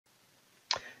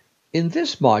In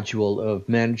this module of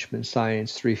Management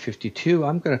Science 352,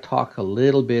 I'm going to talk a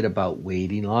little bit about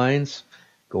waiting lines,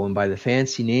 going by the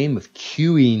fancy name of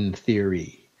queuing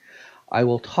theory. I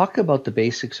will talk about the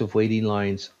basics of waiting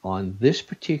lines on this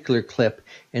particular clip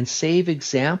and save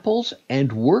examples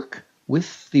and work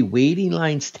with the waiting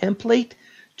lines template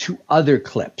to other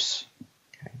clips.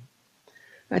 Okay.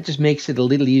 That just makes it a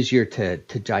little easier to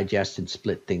digest and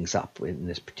split things up in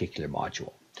this particular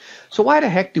module. So why the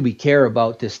heck do we care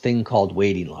about this thing called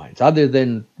waiting lines, other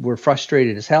than we're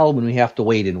frustrated as hell when we have to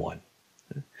wait in one?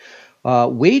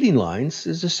 Waiting lines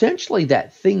is essentially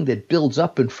that thing that builds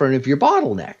up in front of your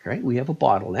bottleneck, right? We have a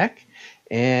bottleneck,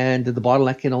 and the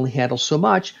bottleneck can only handle so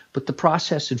much, but the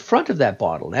process in front of that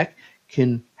bottleneck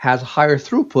has a higher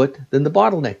throughput than the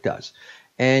bottleneck does.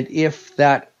 And if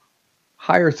that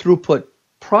higher throughput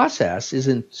process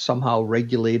isn't somehow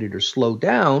regulated or slowed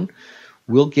down,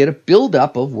 we'll get a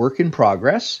buildup of work in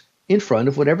progress in front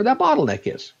of whatever that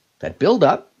bottleneck is. That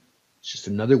buildup is just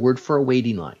another word for a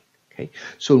waiting line. Okay?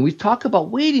 So when we talk about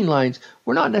waiting lines,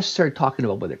 we're not necessarily talking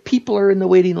about whether people are in the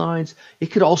waiting lines.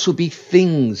 It could also be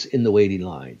things in the waiting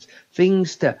lines,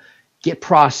 things to get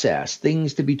processed,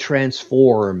 things to be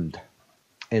transformed,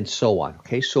 and so on.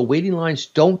 Okay? So waiting lines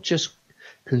don't just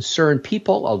concern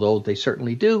people, although they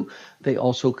certainly do. They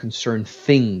also concern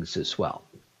things as well.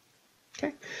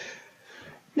 Okay?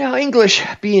 Now, English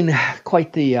being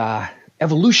quite the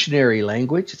evolutionary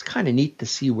language, it's kind of neat to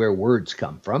see where words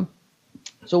come from.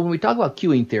 So when we talk about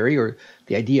queuing theory, or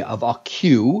the idea of a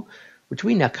queue, which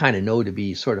we now kind of know to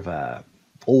be sort of a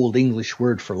old English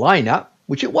word for lineup,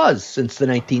 which it was since the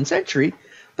 19th century,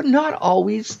 but not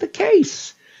always the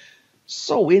case.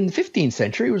 So in the 15th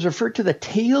century, it was referred to the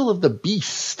tail of the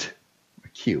beast, a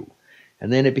queue.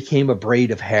 And then it became a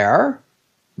braid of hair,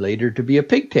 later to be a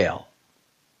pigtail.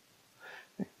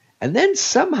 And then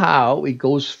somehow it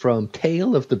goes from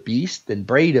tail of the beast and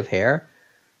braid of hair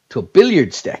to a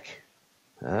billiard stick.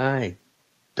 I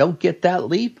don't get that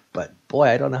leap, but boy,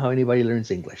 I don't know how anybody learns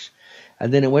English.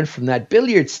 And then it went from that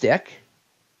billiard stick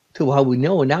to how we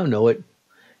now know it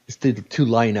is to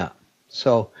line up.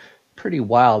 So pretty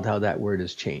wild how that word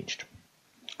has changed.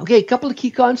 Okay, a couple of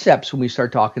key concepts when we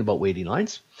start talking about waiting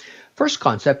lines. First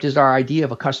concept is our idea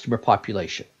of a customer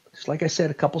population. Just like I said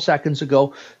a couple seconds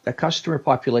ago, that customer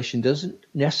population doesn't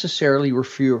necessarily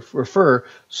refer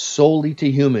solely to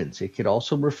humans. It could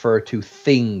also refer to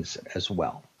things as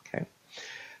well. Okay,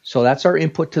 so that's our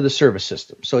input to the service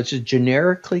system. So it's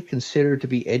generically considered to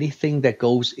be anything that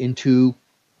goes into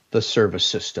the service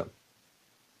system,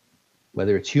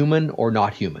 whether it's human or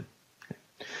not human.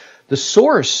 Okay. The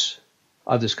source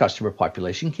of this customer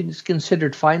population is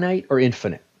considered finite or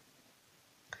infinite.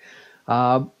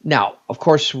 Now, of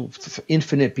course,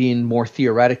 infinite being more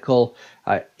theoretical,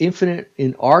 infinite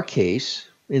in our case,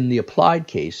 in the applied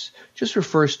case, just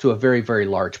refers to a very, very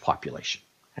large population.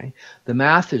 Okay? The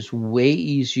math is way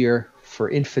easier for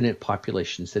infinite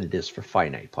populations than it is for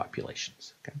finite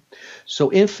populations. Okay?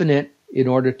 So infinite, in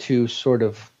order to sort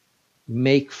of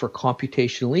make for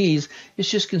computational ease, is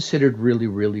just considered really,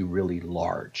 really, really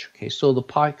large. Okay, so the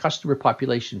customer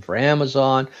population for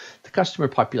Amazon, the customer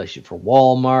population for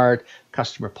Walmart,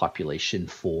 customer population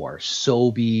for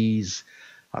Sobeys,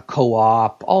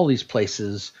 Co-op, all these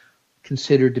places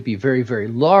considered to be very, very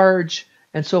large.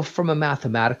 And so from a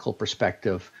mathematical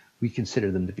perspective, we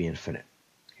consider them to be infinite.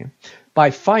 Okay?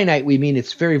 By finite, we mean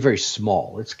it's very, very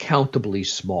small. It's countably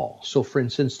small. So for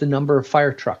instance, the number of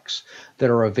fire trucks that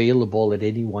are available at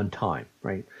any one time,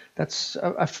 right? That's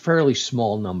a fairly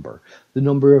small number. The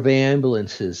number of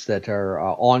ambulances that are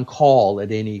on call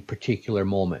at any particular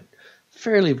moment,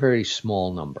 fairly, very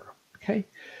small number, okay?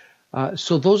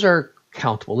 So those are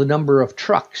countable. The number of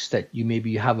trucks that you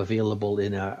maybe have available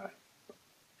in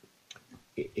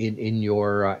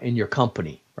your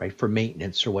company, right, for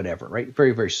maintenance or whatever, right?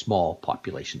 Very, very small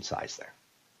population size there.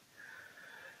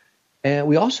 And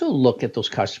we also look at those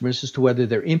customers as to whether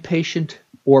they're impatient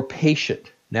or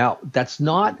patient. Now, that's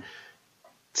not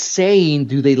saying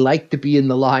do they like to be in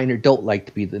the line or don't like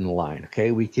to be in the line,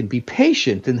 okay? We can be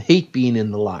patient and hate being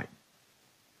in the line.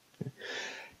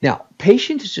 Now,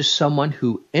 patient is just someone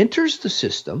who enters the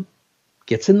system,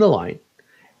 gets in the line,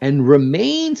 and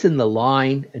remains in the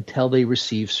line until they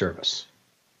receive service.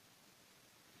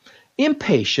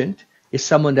 Impatient is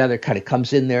someone that kind of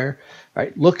comes in there,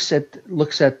 right? Looks at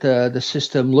the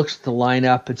system, looks at the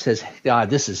lineup, and says, "Ah,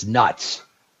 this is nuts,"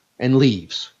 and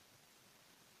leaves.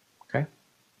 Okay,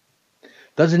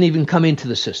 doesn't even come into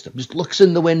the system. Just looks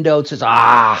in the window and says,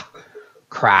 "Ah,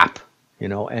 crap,"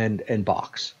 and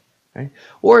balks. Right?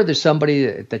 Or there's somebody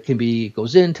that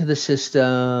goes into the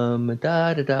system,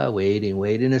 waiting,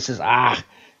 and it says,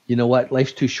 you know what,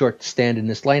 life's too short to stand in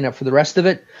this lineup for the rest of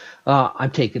it.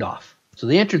 I'm taking off. So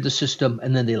they entered the system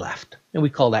and then they left. And we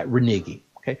call that reneging.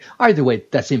 Okay. Either way,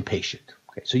 that's impatient.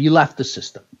 Okay. So you left the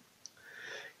system.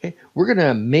 Okay. We're going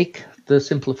to make the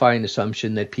simplifying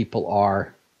assumption that people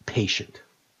are patient.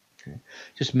 Okay.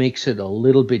 Just makes it a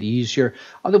little bit easier.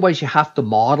 Otherwise, you have to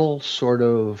model sort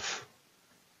of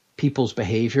people's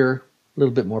behavior. A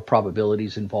little bit more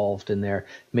probabilities involved in there.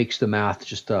 Makes the math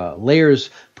just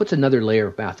puts another layer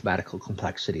of mathematical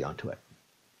complexity onto it.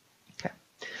 Okay.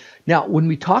 Now, when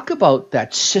we talk about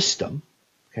that system,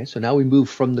 okay, so now we move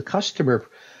from the customer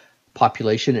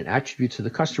population and attributes of the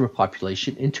customer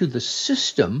population into the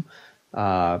system.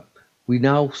 We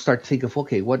now start to think of,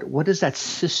 okay, what does that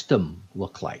system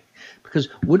look like? Because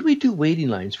when we do waiting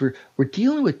lines, we're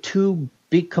dealing with two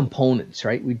big components,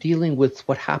 right? We're dealing with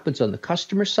what happens on the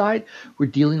customer side. We're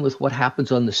dealing with what happens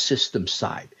on the system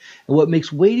side. And what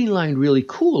makes waiting line really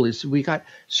cool is we got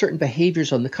certain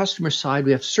behaviors on the customer side.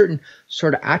 We have certain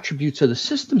sort of attributes of the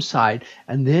system side.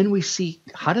 And then we see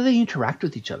how do they interact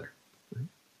with each other.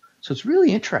 So it's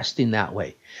really interesting that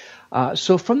way.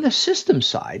 So from the system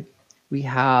side, we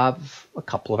have a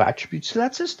couple of attributes to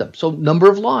that system. So number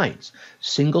of lines,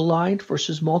 single line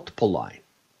versus multiple line.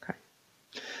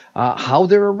 How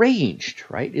they're arranged,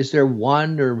 right? Is there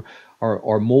one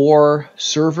or more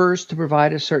servers to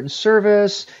provide a certain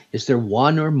service? Is there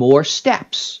one or more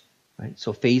steps, right?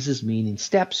 So phases meaning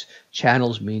steps,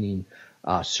 channels meaning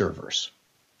servers.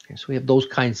 Okay, so we have those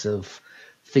kinds of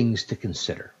things to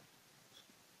consider.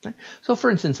 Okay? So for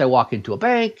instance, I walk into a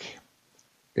bank,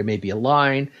 there may be a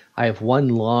line, I have one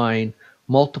line,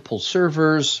 multiple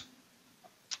servers,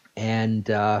 and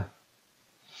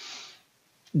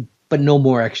but no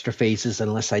more extra phases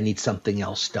unless I need something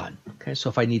else done. Okay, so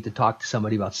if I need to talk to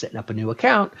somebody about setting up a new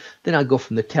account, then I'll go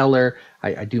from the teller,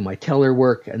 I do my teller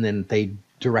work, and then they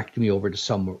direct me over to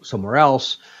somewhere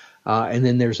else, and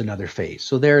then there's another phase.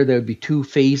 So there would be two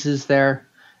phases there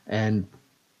and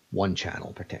one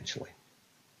channel potentially.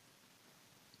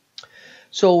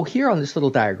 So here on this little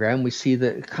diagram, we see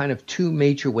the kind of two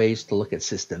major ways to look at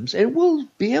systems, and we'll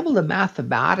be able to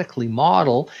mathematically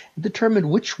model and determine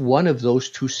which one of those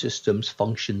two systems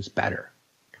functions better.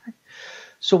 Okay.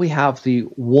 So we have the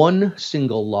one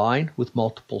single line with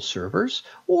multiple servers,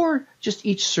 or just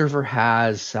each server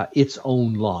has its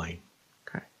own line.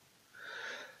 Okay.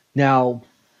 Now,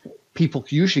 people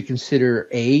usually consider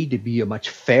A to be a much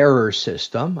fairer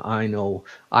system. I know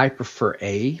I prefer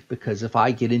A because if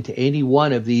I get into any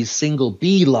one of these single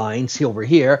B lines over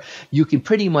here, you can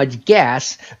pretty much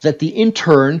guess that the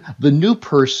intern, the new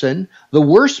person, the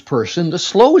worst person, the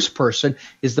slowest person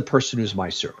is the person who's my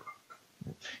server.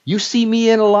 You see me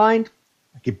in a line,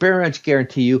 I can very much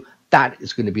guarantee you that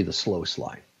is going to be the slowest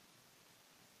line.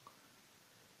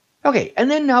 Okay, and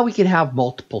then now we can have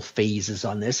multiple phases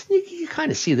on this. You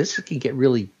kind of see this can get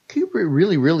really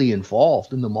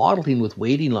involved, and the modeling with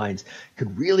waiting lines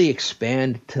could really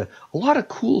expand to a lot of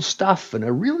cool stuff, and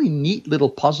a really neat little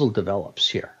puzzle develops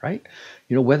here, right?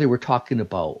 You know, whether we're talking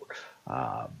about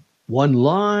one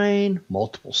line,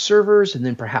 multiple servers, and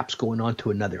then perhaps going on to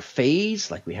another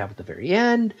phase like we have at the very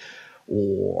end,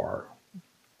 or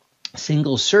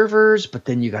single servers, but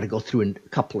then you got to go through a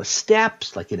couple of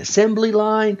steps like an assembly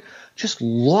line. Just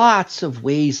lots of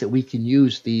ways that we can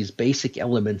use these basic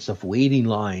elements of waiting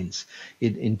lines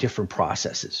in different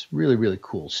processes. Really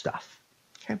cool stuff.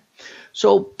 Okay,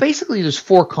 so basically there's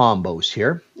four combos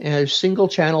here. Single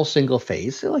channel, single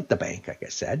phase, like the bank, like I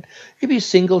said. It could be a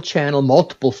single channel,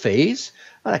 multiple phase.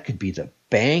 Well, that could be the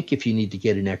bank if you need to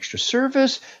get an extra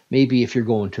service. Maybe if you're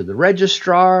going to the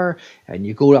registrar and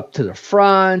you go up to the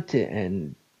front,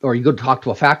 or you go talk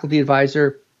to a faculty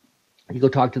advisor, you go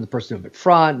talk to the person up at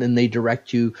front, and then they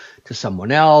direct you to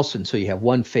someone else. And so you have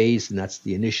one phase, and that's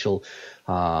the initial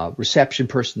reception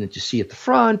person that you see at the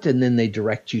front, and then they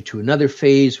direct you to another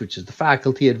phase, which is the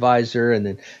faculty advisor. And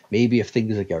then maybe if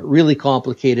things get really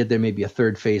complicated, there may be a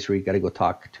third phase where you got to go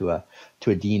talk to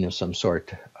a dean of some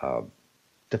sort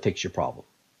to fix your problem.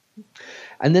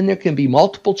 And then there can be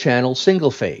multiple channel,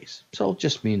 single phase. So it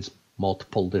just means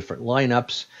multiple different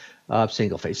lineups,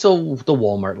 single phase. So the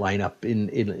Walmart lineup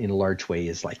in a large way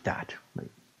is like that. Right?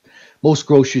 Most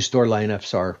grocery store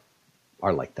lineups are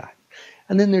like that.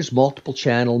 And then there's multiple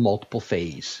channel, multiple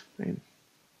phase. Right?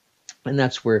 And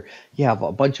that's where you have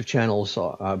a bunch of channels,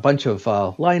 a bunch of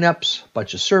lineups, a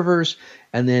bunch of servers,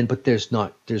 but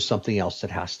there's something else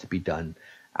that has to be done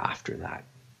after that.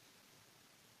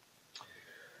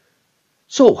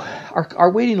 So our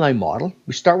waiting line model,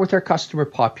 we start with our customer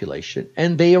population,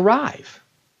 and they arrive.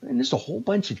 And there's a whole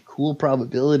bunch of cool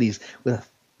probabilities with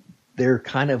their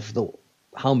kind of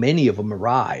how many of them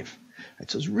arrive. Right?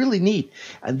 So it's really neat.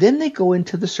 And then they go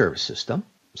into the service system.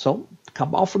 So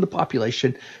come off from the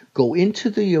population, go into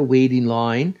the waiting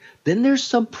line. Then there's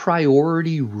some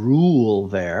priority rule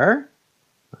there.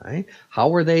 Right?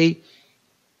 How are they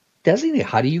designated?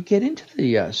 How do you get into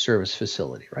the service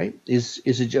facility? Right? Is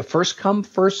it a first come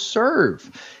first serve?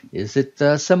 Is it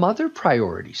some other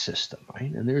priority system?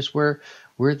 Right? And there's where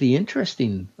the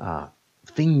interesting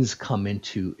things come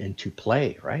into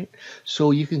play, right?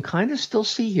 So you can kind of still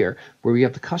see here where we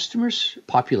have the customer's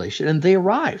population and they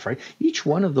arrive, right? Each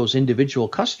one of those individual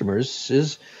customers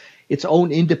is its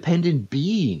own independent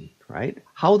being, right?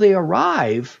 How they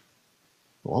arrive,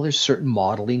 well, there's certain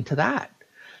modeling to that.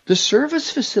 The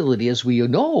service facility, as we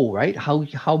know, right?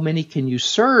 How many can you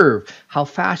serve? How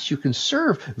fast you can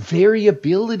serve?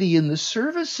 Variability in the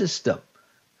service system,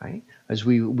 right? As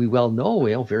we well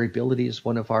know, variability is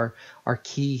one of our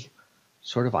key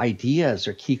sort of ideas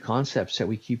or key concepts that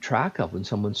we keep track of when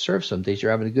someone serves. Some days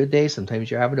you're having a good day,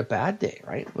 sometimes you're having a bad day,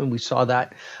 right? When we saw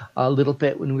that a little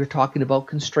bit when we were talking about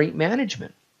constraint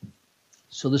management.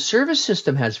 So the service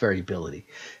system has variability.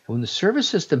 And when the service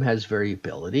system has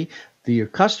variability, the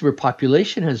customer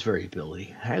population has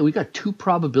variability. Hey, we got two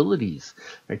probabilities,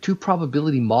 right? Two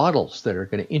probability models that are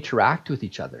going to interact with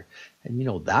each other.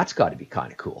 And that's got to be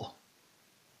kind of cool.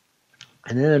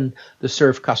 And then the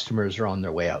served customers are on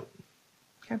their way out.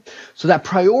 Okay. So that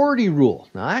priority rule,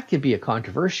 now that can be a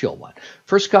controversial one.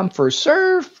 First come, first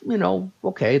serve,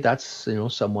 okay, that's,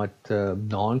 somewhat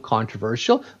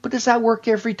non-controversial, but does that work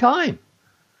every time?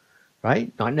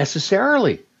 Right? Not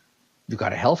necessarily. You've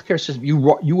got a healthcare system.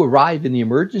 You arrive in the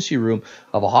emergency room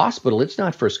of a hospital. It's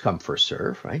not first come, first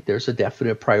serve, right? There's a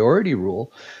definite priority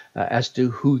rule as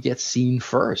to who gets seen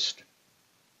first.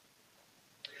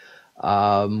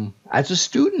 As a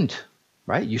student,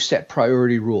 right? You set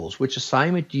priority rules. Which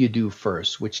assignment do you do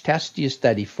first? Which test do you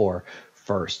study for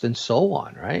first? And so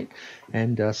on, right?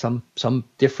 And some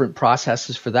different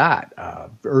processes for that.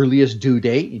 Earliest due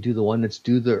date, you do the one that's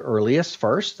due the earliest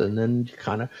first, and then you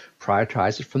kind of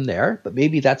prioritize it from there. But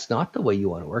maybe that's not the way you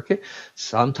want to work it.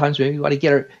 Sometimes maybe you want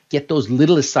to get those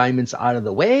little assignments out of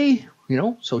the way,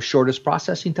 so shortest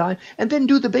processing time, and then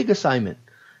do the big assignment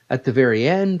at the very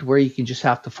end where you can just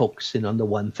have to focus in on the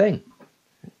one thing.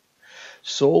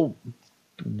 So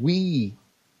we,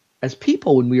 as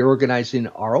people, when we are organizing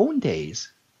our own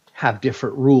days, have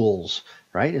different rules,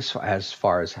 right? As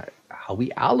far as how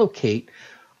we allocate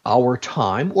our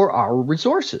time or our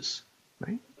resources,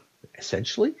 right?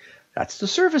 Essentially, that's the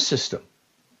service system.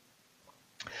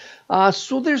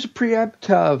 So there's a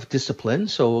preemptive discipline.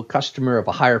 So a customer of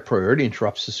a higher priority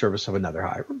interrupts the service of another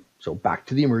higher. So back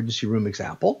to the emergency room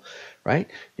example, right?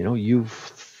 You've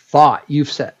thought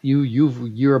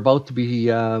you're about to be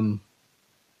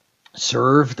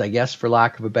served, I guess, for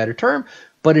lack of a better term,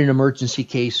 but an emergency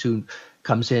case who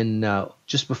comes in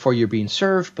just before you're being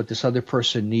served, but this other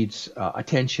person needs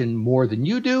attention more than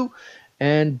you do,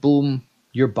 and boom,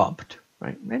 you're bumped,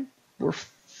 right? And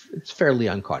it's fairly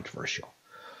uncontroversial.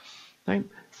 Right?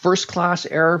 First class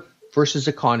air versus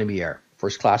economy air.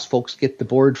 First class folks get the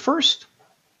board first,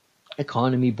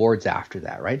 economy boards after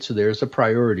that, right? So there's a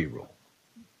priority rule.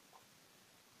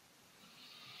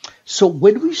 So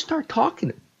when we start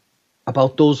talking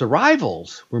about those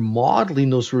arrivals, we're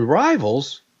modeling those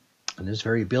arrivals, and there's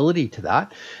variability to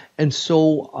that. And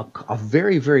so a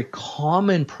very, very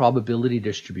common probability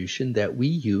distribution that we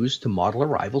use to model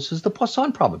arrivals is the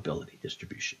Poisson probability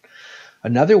distribution.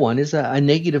 Another one is a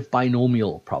negative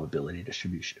binomial probability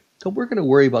distribution. So we're going to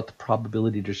worry about the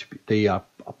probability the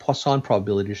Poisson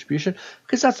probability distribution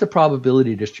because that's the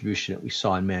probability distribution that we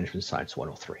saw in Management Science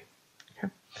 103.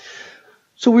 Okay.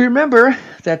 So we remember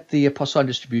that the Poisson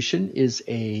distribution is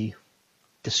a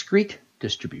discrete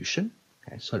distribution.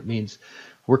 Okay. So it means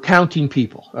we're counting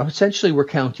people. Essentially, we're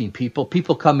counting people.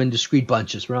 People come in discrete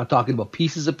bunches. We're not talking about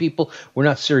pieces of people. We're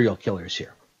not serial killers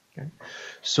here. Okay.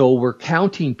 So we're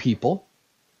counting people.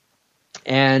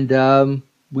 And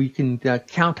we can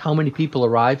count how many people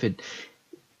arrive at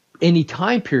any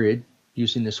time period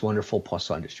using this wonderful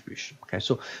Poisson distribution. Okay,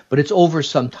 but it's over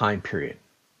some time period.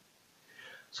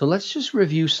 So let's just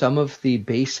review some of the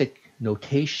basic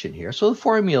notation here. So the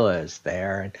formula is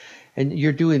there, and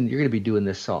you're going to be doing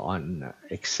this on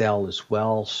Excel as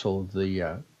well. So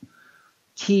the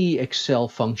key Excel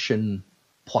function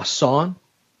Poisson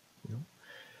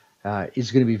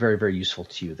is going to be very, very useful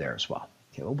to you there as well.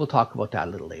 Okay, well, we'll talk about that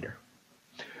a little later.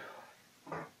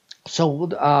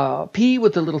 So P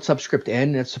with the little subscript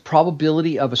n, it's the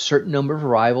probability of a certain number of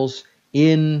arrivals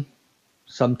in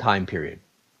some time period.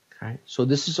 Okay? So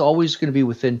this is always going to be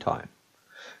within time.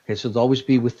 Okay, so it'll always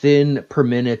be within per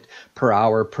minute, per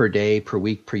hour, per day, per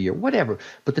week, per year, whatever.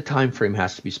 But the time frame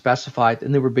has to be specified,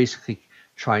 and then we're basically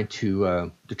trying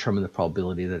to determine the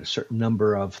probability that a certain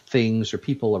number of things or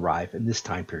people arrive in this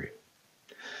time period.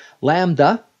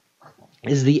 Lambda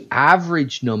is the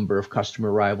average number of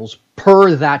customer arrivals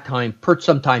per that time, per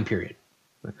some time period.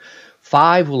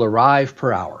 5 will arrive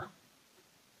per hour,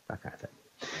 that kind of thing.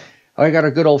 I got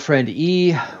our good old friend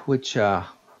E, which if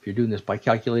you're doing this by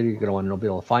calculator, you're going to want to be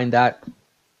able to find that.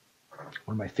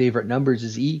 One of my favorite numbers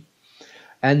is E.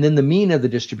 And then the mean of the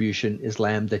distribution is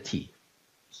lambda T.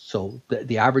 So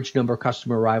the average number of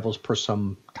customer arrivals per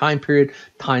some time period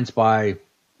times by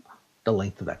the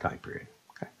length of that time period.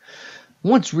 Okay.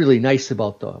 What's really nice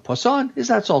about the Poisson is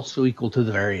that's also equal to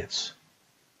the variance.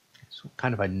 So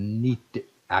kind of a neat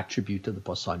attribute of the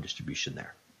Poisson distribution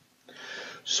there.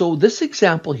 So this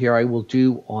example here I will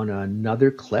do on another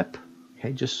clip,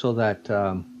 okay, just so that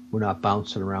we're not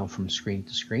bouncing around from screen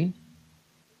to screen.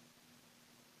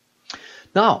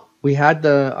 Now, we had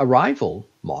the arrival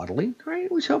modeling,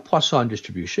 right? We saw Poisson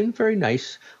distribution, very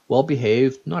nice,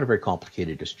 well-behaved, not a very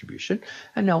complicated distribution.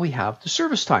 And now we have the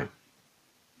service time.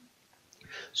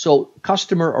 So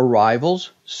customer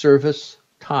arrivals, service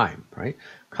time, right?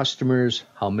 Customers,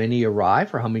 how many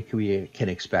arrive or how many we can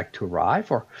expect to arrive,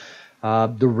 or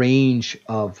the range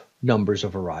of numbers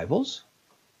of arrivals.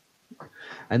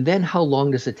 And then how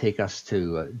long does it take us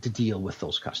to deal with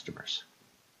those customers?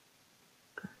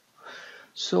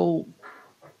 So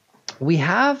we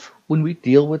have, when we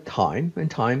deal with time,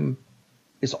 and time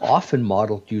is often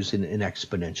modeled using an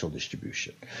exponential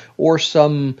distribution or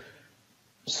some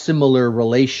similar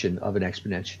relation of an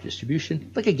exponential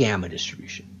distribution, like a gamma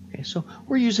distribution. Okay, so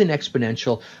we're using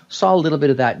exponential. Saw a little bit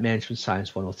of that in Management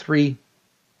Science 103.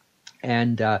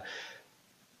 And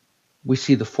we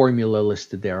see the formula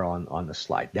listed there on the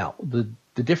slide. Now, the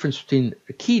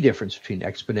key difference between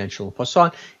exponential and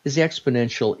Poisson is the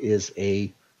exponential is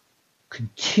a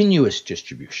continuous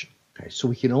distribution. Okay, so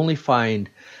we can only find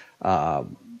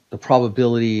the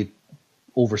probability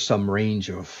over some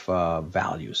range of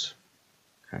values.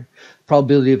 Okay,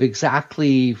 probability of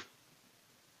exactly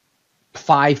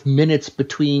 5 minutes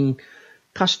between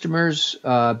customers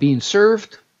being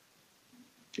served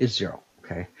is 0.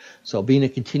 Okay, so being a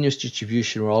continuous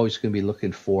distribution, we're always going to be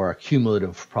looking for a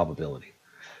cumulative probability.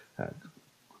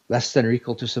 Less than or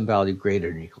equal to some value, greater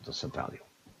than or equal to some value.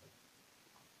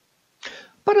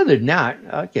 But other than that,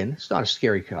 again, it's not a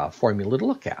scary formula to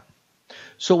look at.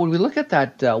 So when we look at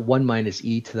that 1 minus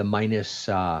e to the minus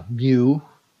mu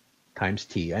times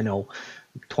t, I know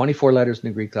 24 letters in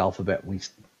the Greek alphabet, we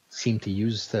seem to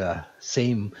use the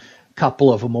same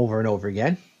couple of them over and over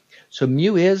again. So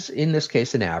mu is, in this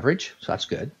case, an average. So that's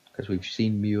good, because we've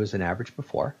seen mu as an average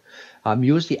before.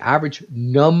 Mu is the average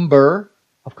number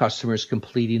of customers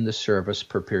completing the service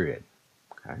per period.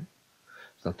 Okay,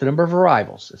 it's not the number of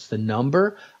arrivals. It's the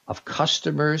number of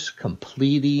customers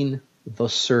completing the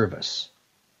service.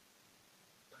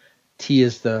 T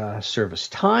is the service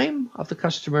time of the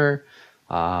customer.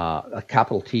 A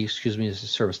capital T, excuse me, is the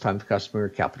service time of the customer.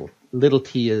 Capital little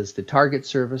t is the target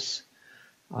service.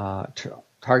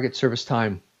 Target service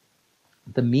time.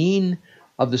 The mean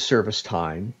of the service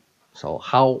time, so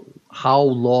how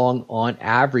long on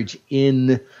average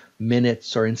in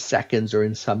minutes or in seconds or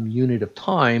in some unit of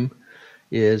time,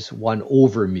 is 1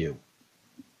 over mu.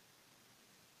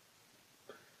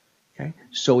 Okay,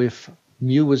 so if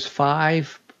mu was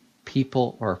 5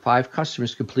 people or 5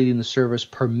 customers completing the service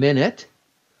per minute,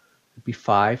 it would be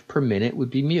 5 per minute would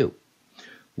be mu.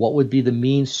 What would be the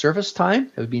mean service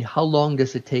time? It would be how long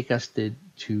does it take us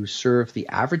to serve the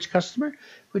average customer?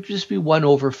 It would just be 1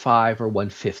 over 5 or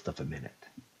 1/5 of a minute.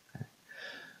 Okay.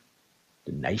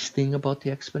 The nice thing about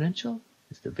the exponential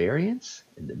is the variance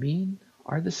and the mean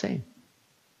are the same.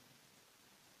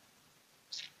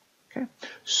 Okay,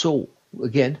 so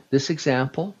again, this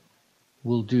example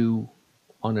we'll do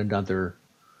on another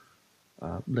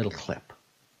little clip.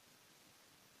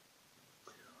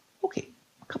 Okay,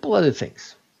 a couple other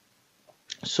things.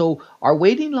 So our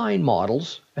waiting line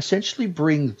models essentially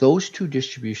bring those two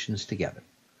distributions together.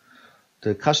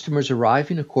 The customers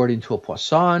arriving according to a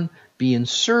Poisson, being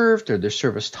served, or their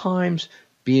service times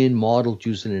being modeled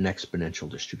using an exponential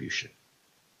distribution.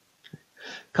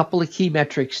 A couple of key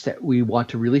metrics that we want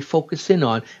to really focus in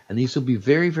on, and these will be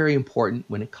very, very important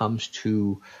when it comes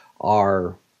to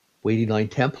our waiting line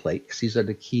template, because these are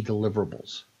the key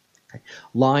deliverables. Okay.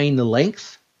 Line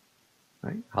length,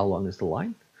 right? How long is the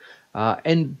line?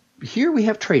 And here we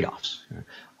have trade-offs.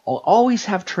 I'll always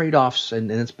have trade-offs,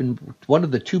 and it's been one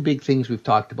of the two big things we've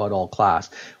talked about all class.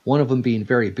 One of them being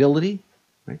variability,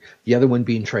 right? The other one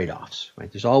being trade-offs,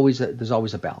 right? There's always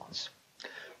a balance,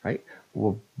 right?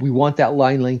 Well, we want that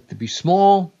line length to be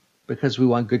small because we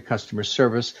want good customer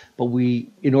service, but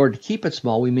in order to keep it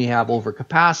small, we may have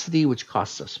overcapacity, which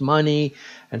costs us money,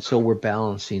 and so we're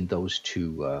balancing those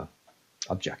two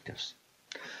objectives.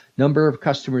 Number of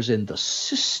customers in the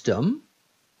system,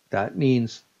 that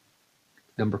means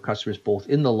number of customers both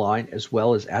in the line as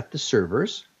well as at the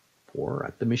servers or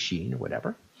at the machine or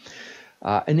whatever.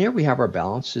 And there we have our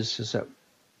balances is that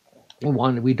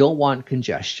we don't want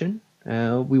congestion.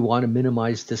 We want to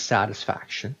minimize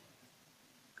dissatisfaction.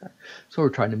 Okay. So we're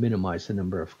trying to minimize the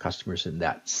number of customers in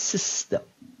that system.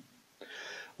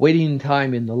 Waiting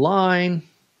time in the line,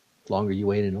 longer you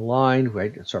wait in a line,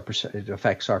 right? It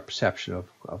affects our perception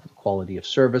of the quality of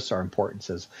service, our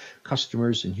importance as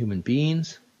customers and human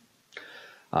beings.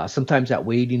 Sometimes that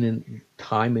waiting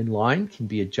time in line can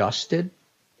be adjusted,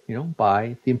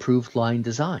 by the improved line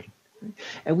design.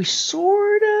 And we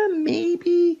sort of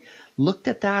maybe looked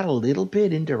at that a little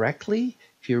bit indirectly.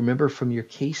 If you remember from your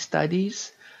case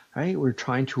studies, right? We're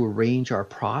trying to arrange our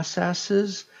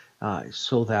processes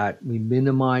so that we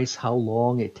minimize how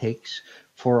long it takes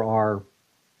for our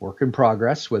work in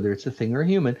progress, whether it's a thing or a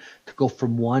human, to go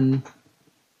from one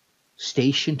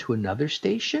station to another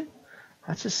station.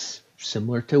 That's just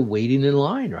similar to waiting in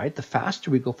line, right? The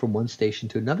faster we go from one station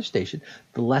to another station,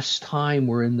 the less time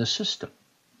we're in the system.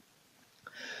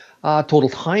 Total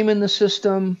time in the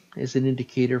system is an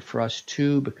indicator for us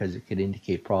too, because it can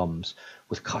indicate problems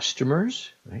with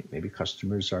customers, right? Maybe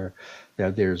customers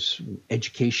there's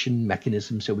education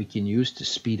mechanisms that we can use to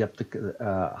speed up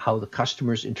how the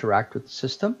customers interact with the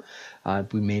system.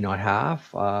 We may not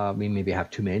have, we maybe have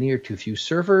too many or too few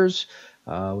servers.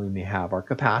 We may have our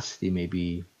capacity may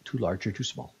be too large or too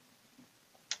small.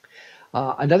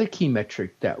 Another key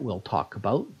metric that we'll talk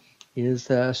about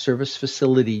is service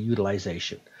facility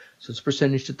utilization. So it's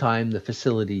percentage of time the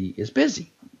facility is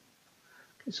busy.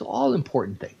 Okay, so all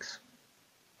important things.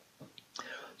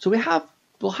 So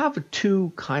we'll have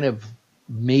two kind of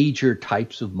major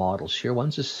types of models here.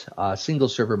 One's a single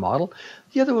server model.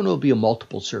 The other one will be a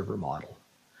multiple server model.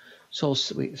 So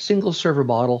single server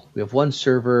model, we have one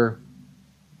server,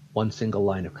 one single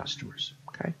line of customers.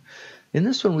 Okay. In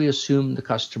this one, we assume the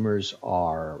customers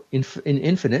are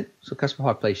infinite. So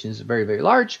customer population is very, very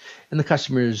large, and the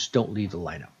customers don't leave the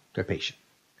lineup. They're patient.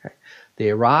 Okay. They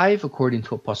arrive according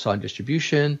to a Poisson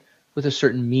distribution with a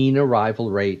certain mean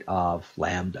arrival rate of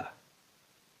lambda.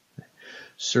 Okay.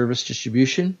 Service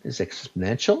distribution is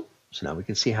exponential. So now we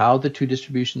can see how the two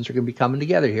distributions are going to be coming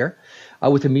together here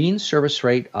with a mean service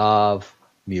rate of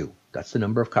mu. That's the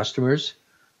number of customers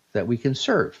that we can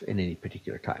serve in any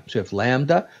particular time. So if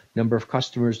lambda, number of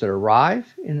customers that arrive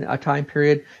in a time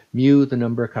period, mu, the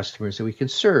number of customers that we can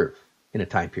serve in a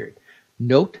time period.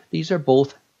 Note, these are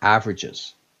both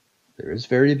averages. There is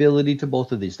variability to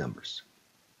both of these numbers.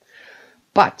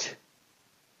 But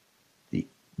the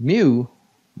mu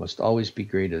must always be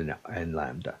greater than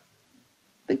lambda.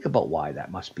 Think about why that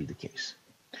must be the case.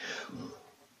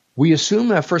 We assume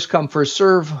that first come, first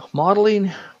serve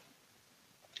modeling.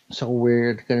 So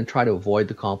we're going to try to avoid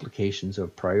the complications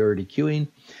of priority queuing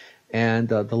and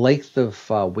the length of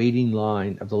the waiting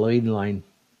line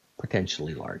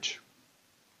potentially large.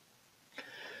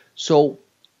 So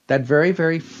that very,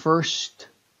 very first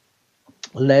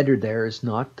letter there is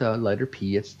not letter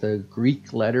P, it's the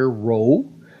Greek letter rho,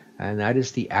 and that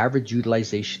is the average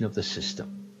utilization of the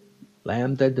system.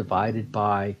 Lambda divided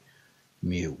by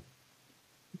mu.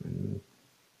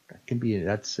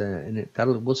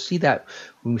 We'll see that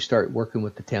when we start working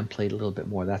with the template a little bit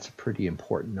more. That's a pretty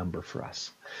important number for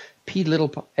us.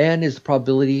 N is the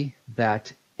probability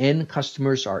that N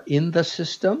customers are in the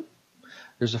system.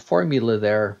 There's a formula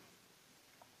there,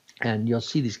 and you'll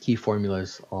see these key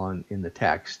formulas in the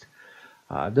text.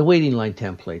 The waiting line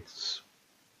templates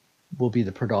will be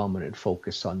the predominant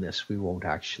focus on this. We won't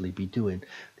actually be doing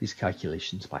these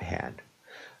calculations by hand.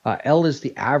 L is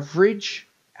the average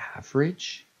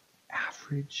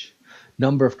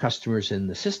number of customers in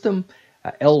the system.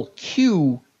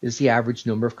 LQ is the average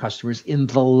number of customers in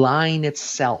the line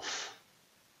itself.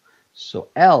 So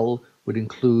L would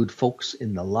include folks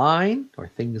in the line or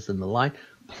things in the line,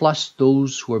 plus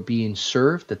those who are being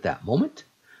served at that moment,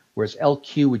 whereas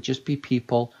LQ would just be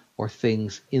people or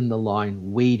things in the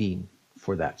line waiting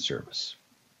for that service.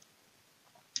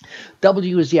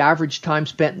 W is the average time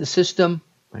spent in the system,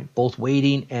 right, both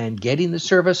waiting and getting the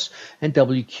service, and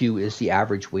WQ is the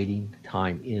average waiting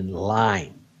time in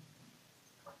line.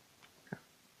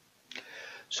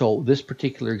 So this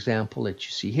particular example that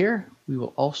you see here, we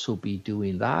will also be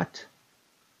doing that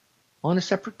on a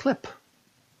separate clip.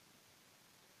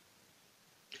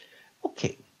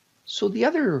 Okay, so the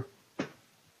other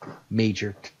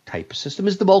major type of system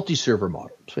is the multi-server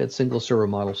model. So we had single server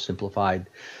model simplified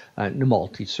into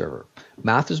multi-server.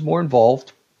 Math is more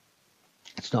involved.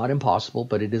 It's not impossible,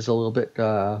 but it is a little bit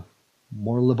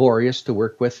more laborious to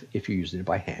work with if you're using it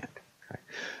by hand. Okay.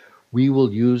 We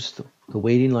will use the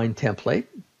waiting line template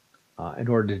in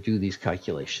order to do these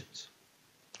calculations.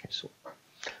 Okay, so,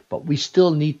 but we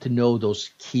still need to know those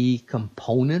key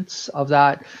components of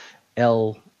that: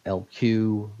 L,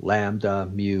 LQ, lambda,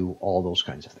 mu, all those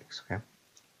kinds of things. Okay.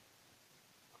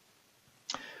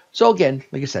 So again,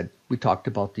 like I said, we talked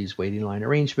about these waiting line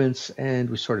arrangements, and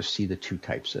we sort of see the two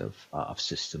types of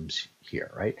systems here,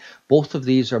 right? Both of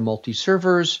these are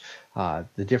multi-servers.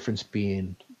 The difference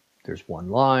being there's one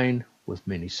line with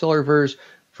many servers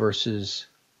versus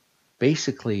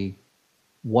basically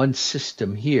one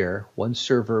system here, one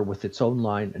server with its own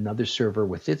line, another server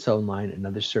with its own line,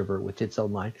 another server with its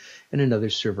own line, and another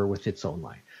server with its own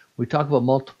line. When we talk about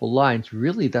multiple lines,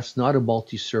 really that's not a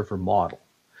multi-server model.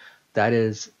 That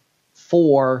is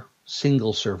 4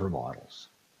 single server models.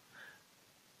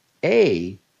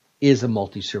 A is a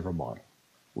multi-server model.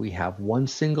 We have one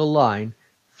single line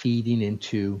feeding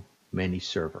into many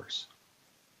servers.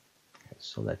 Okay,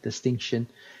 so that distinction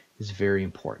is very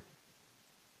important.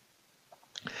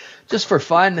 Just for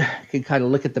fun, you can kind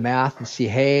of look at the math and see,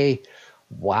 hey,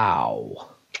 wow,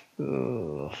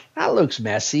 that looks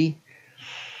messy.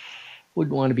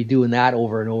 Wouldn't want to be doing that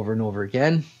over and over and over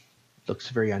again. Looks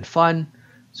very unfun.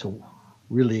 So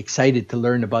really excited to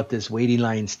learn about this waiting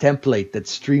lines template that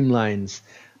streamlines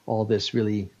all this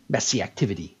really messy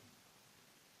activity.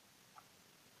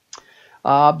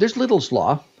 There's Little's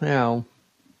Law. Now,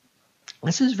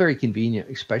 this is very convenient,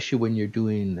 especially when you're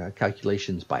doing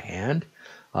calculations by hand.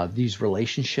 These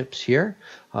relationships here,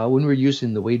 when we're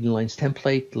using the waiting lines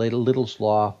template, Little's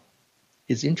Law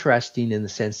is interesting in the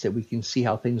sense that we can see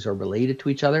how things are related to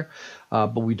each other,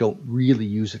 but we don't really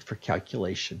use it for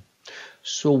calculation.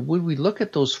 So when we look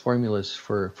at those formulas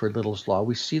for Little's Law,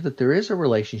 we see that there is a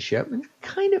relationship, and it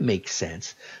kind of makes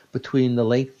sense, between the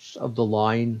length of the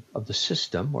line of the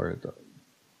system, or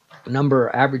the number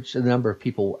of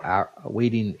people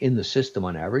waiting in the system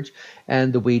on average,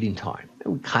 and the waiting time.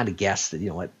 And we kind of guess that,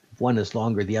 if one is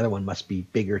longer, the other one must be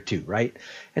bigger too, right?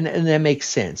 And that makes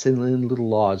sense. And in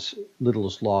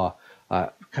Little's Law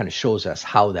kind of shows us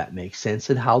how that makes sense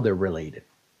and how they're related.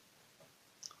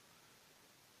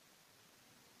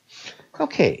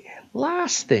 Okay,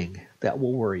 last thing that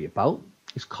we'll worry about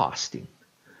is costing.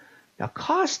 Now,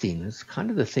 costing is kind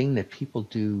of the thing that people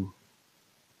do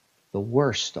the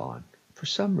worst on for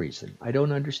some reason. I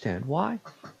don't understand why,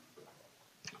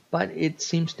 but it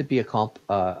seems to be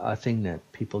a thing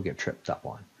that people get tripped up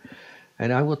on.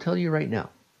 And I will tell you right now,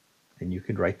 and you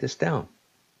can write this down,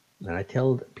 and I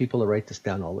tell people to write this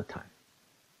down all the time.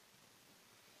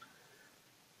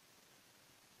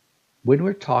 When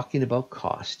we're talking about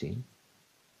costing,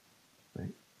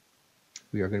 right,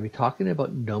 we are going to be talking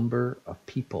about number of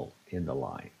people in the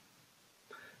line.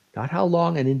 Not how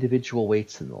long an individual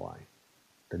waits in the line,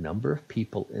 the number of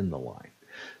people in the line.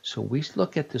 So we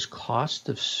look at this cost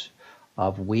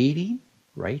of waiting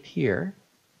right here,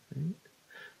 right,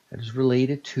 that is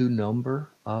related to number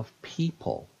of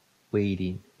people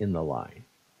waiting in the line.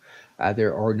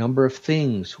 There are a number of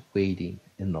things waiting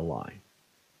in the line.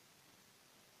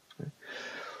 Okay.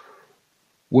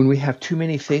 When we have too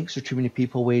many things or too many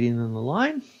people waiting in the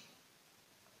line,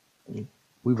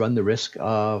 we run the risk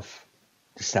of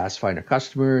dissatisfying our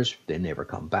customers. They never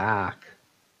come back.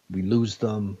 We lose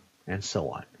them, and so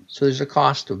on. So there's a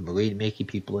cost of making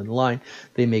people in line.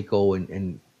 They may go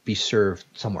and be served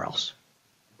somewhere else.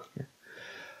 Okay.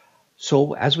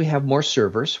 So as we have more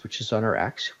servers, which is on our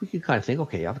X, we can kind of think,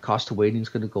 okay, the cost of waiting is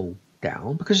going to go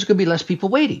down because there's going to be less people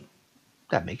waiting.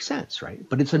 That makes sense, right?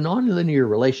 But it's a nonlinear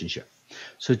relationship.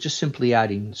 So just simply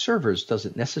adding servers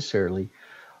doesn't necessarily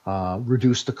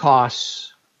reduce the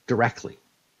costs directly.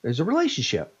 There's a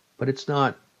relationship, but it's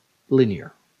not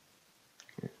linear.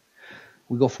 Okay.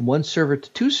 We go from one server to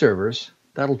 2 servers,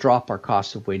 that'll drop our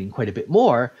cost of waiting quite a bit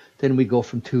more. Then we go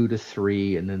from 2 to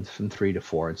 3, and then from 3 to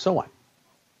 4, and so on.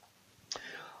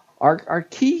 Our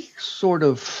key sort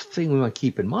of thing we want to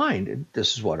keep in mind, and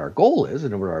this is what our goal is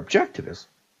and what our objective is,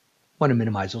 we want to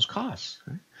minimize those costs.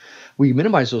 Right? We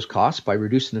minimize those costs by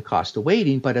reducing the cost of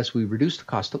waiting, but as we reduce the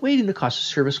cost of waiting, the cost of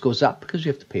service goes up because we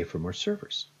have to pay for more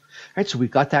servers. Right, so we've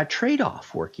got that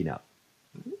trade-off working out.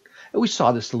 And we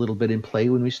saw this a little bit in play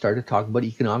when we started talking about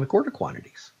economic order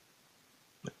quantities.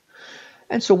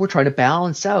 And so we're trying to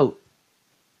balance out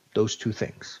those two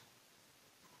things.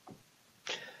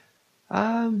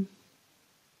 And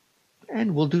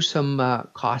And we'll do some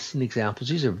costing examples.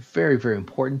 These are very, very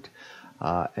important.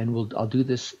 And I'll do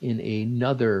this in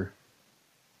another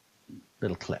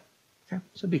little clip. Okay,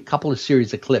 so it'll be a couple of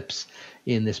series of clips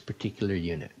in this particular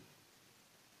unit.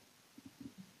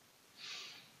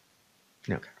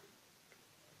 Okay.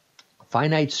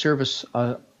 Finite service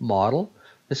model.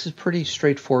 This is pretty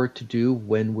straightforward to do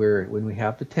when we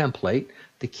have the template.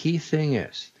 The key thing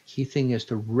is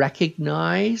to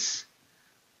recognize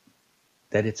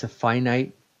that it has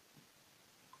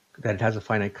a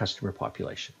finite customer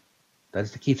population.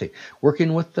 That's the key thing.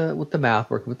 Working with the math,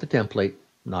 working with the template,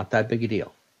 not that big a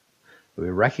deal. We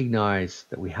recognize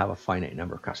that we have a finite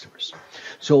number of customers.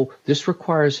 So this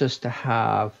requires us to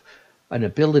have an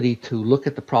ability to look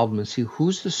at the problem and see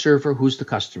who's the server, who's the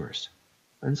customers.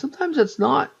 And sometimes it's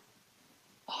not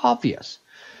obvious.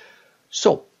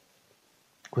 So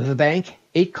with a bank,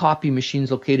 8 copy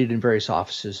machines located in various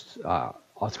offices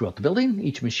all throughout the building.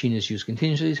 Each machine is used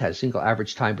continuously, has a single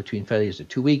average time between failures of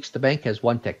 2 weeks. The bank has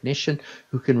 1 technician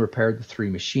who can repair the 3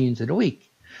 machines in a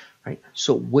week. Right?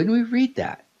 So when we read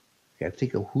that, we have to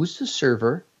think of who's the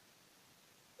server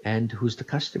and who's the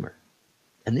customer.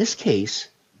 In this case,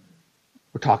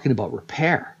 we're talking about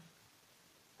repair.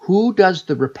 Who does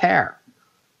the repair?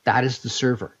 That is the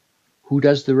server. Who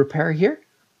does the repair here?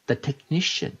 The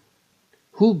technician.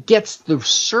 Who gets the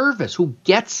service? Who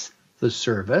gets the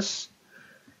service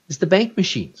is the bank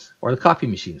machines, or the copy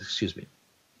machines, excuse me.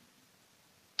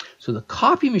 So the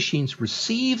copy machines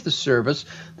receive the service.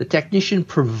 The technician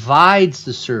provides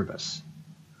the service.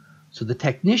 So the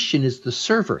technician is the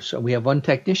server. So we have 1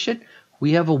 technician.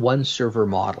 We have a 1 server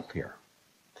model here.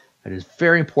 That is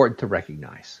very important to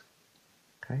recognize.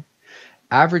 Okay.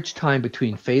 Average time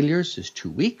between failures is 2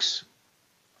 weeks.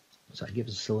 So that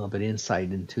gives us a little bit of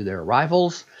insight into their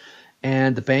arrivals.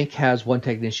 And the bank has 1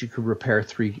 technician who can repair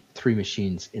three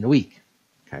machines in a week.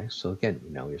 Okay. So again,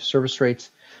 now we have service rates.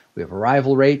 We have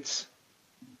arrival rates.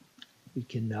 We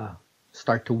can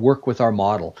start to work with our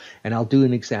model. And I'll do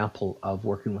an example of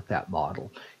working with that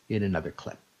model in another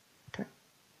clip.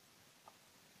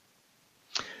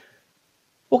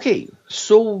 Okay,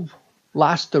 so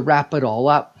last to wrap it all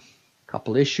up, a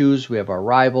couple issues. We have our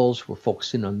arrivals. We're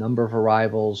focusing on number of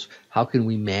arrivals. How can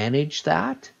we manage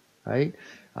that, right?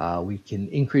 We can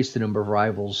increase the number of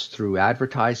arrivals through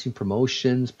advertising,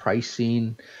 promotions,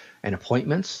 pricing, and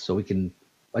appointments. So we can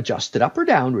adjust it up or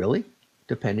down, really,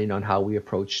 depending on how we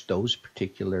approach those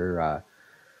particular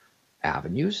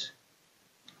avenues.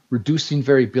 Reducing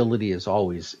variability is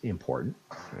always important.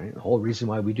 Right? The whole reason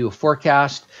why we do a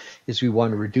forecast is we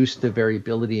want to reduce the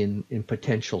variability in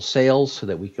potential sales so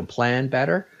that we can plan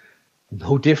better.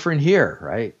 No different here,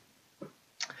 right?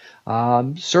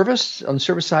 Service, on the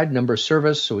service side, number of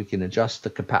service, so we can adjust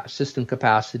the system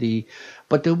capacity.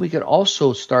 But then we could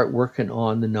also start working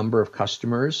on the number of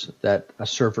customers that a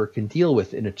server can deal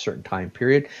with in a certain time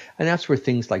period. And that's where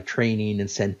things like training,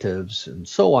 incentives, and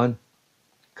so on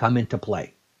come into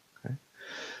play.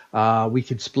 We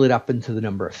could split up into the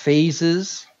number of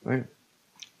phases, right,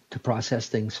 to process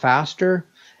things faster.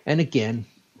 And again,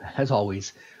 as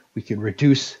always, we can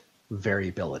reduce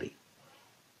variability.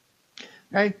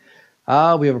 Okay.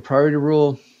 We have a priority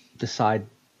rule, decide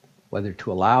whether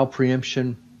to allow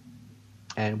preemption,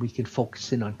 and we can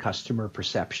focus in on customer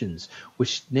perceptions,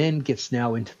 which then gets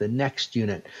now into the next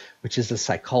unit, which is the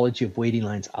psychology of waiting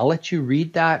lines. I'll let you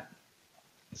read that.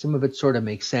 Some of it sort of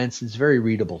makes sense. It's very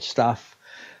readable stuff.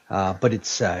 But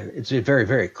it's very,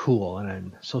 very cool, and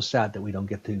I'm so sad that we don't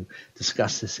get to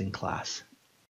discuss this in class.